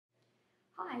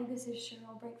Hi, this is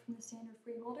Cheryl Bright from the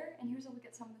Standard-Freeholder, and here's a look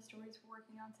at some of the stories we're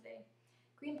working on today.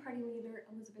 Green Party leader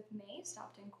Elizabeth May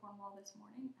stopped in Cornwall this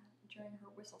morning during her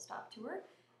whistle-stop tour.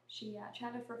 She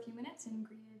chatted for a few minutes and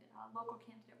greeted local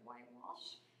candidate Wyatt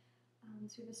Walsh.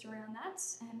 So we have a story on that,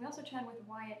 and we also chatted with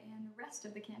Wyatt and the rest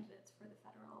of the candidates for the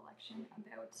federal election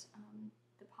about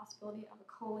the possibility of a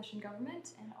coalition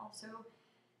government and also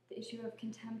the issue of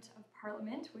contempt of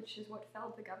parliament, which is what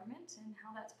felled the government, and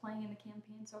how that's playing in the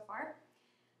campaign so far.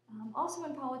 Also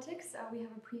in politics, we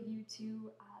have a preview to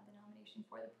the nomination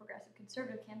for the Progressive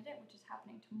Conservative candidate, which is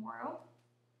happening tomorrow.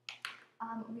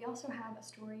 We also have a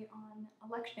story on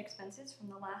election expenses from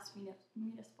the last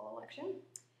municipal election.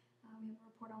 We have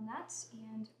a report on that,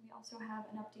 and we also have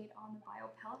an update on the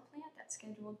biopellet plant that's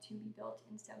scheduled to be built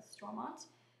in South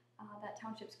Stormont. That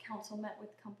township's council met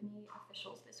with company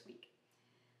officials this week.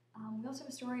 We also have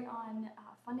a story on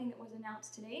funding that was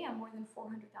announced today on more than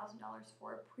 $400,000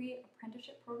 for a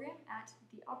pre-apprenticeship program at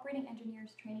the Operating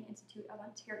Engineers Training Institute of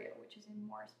Ontario, which is in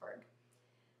Morrisburg.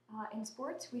 In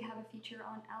sports, we have a feature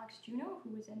on Alex Juneau,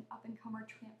 who is an up-and-comer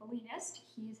trampolinist.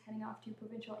 He's heading off to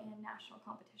provincial and national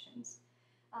competitions.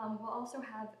 We'll also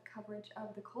have coverage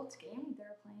of the Colts game.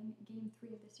 They're playing Game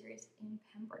 3 of the series in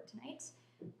Pembroke tonight,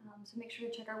 so make sure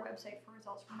to check our website for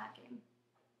results from that game.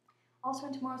 Also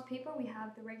in tomorrow's paper, we have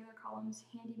the regular columns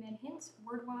Handyman Hints,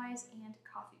 Wordwise, and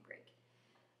Coffee Break.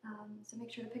 So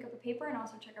make sure to pick up a paper and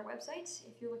also check our website.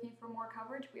 If you're looking for more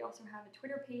coverage, we also have a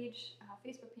Twitter page, a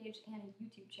Facebook page, and a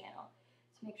YouTube channel.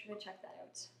 So make sure to check that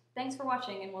out. Thanks for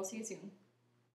watching, and we'll see you soon.